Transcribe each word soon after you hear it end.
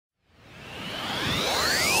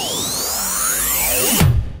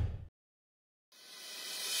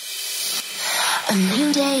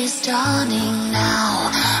day is dawning now.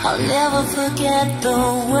 I'll never forget the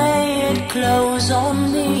way it glows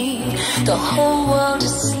on me. The whole world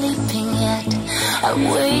is sleeping yet I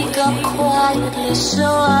wake up quietly so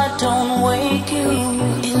I don't wake you.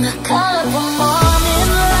 In the colorful morning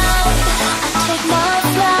light I take my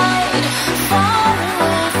flight far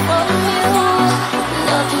away from you.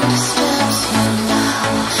 Nothing disturbs you now.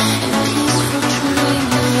 In peaceful dream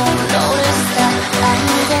you won't notice that I'm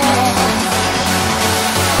there.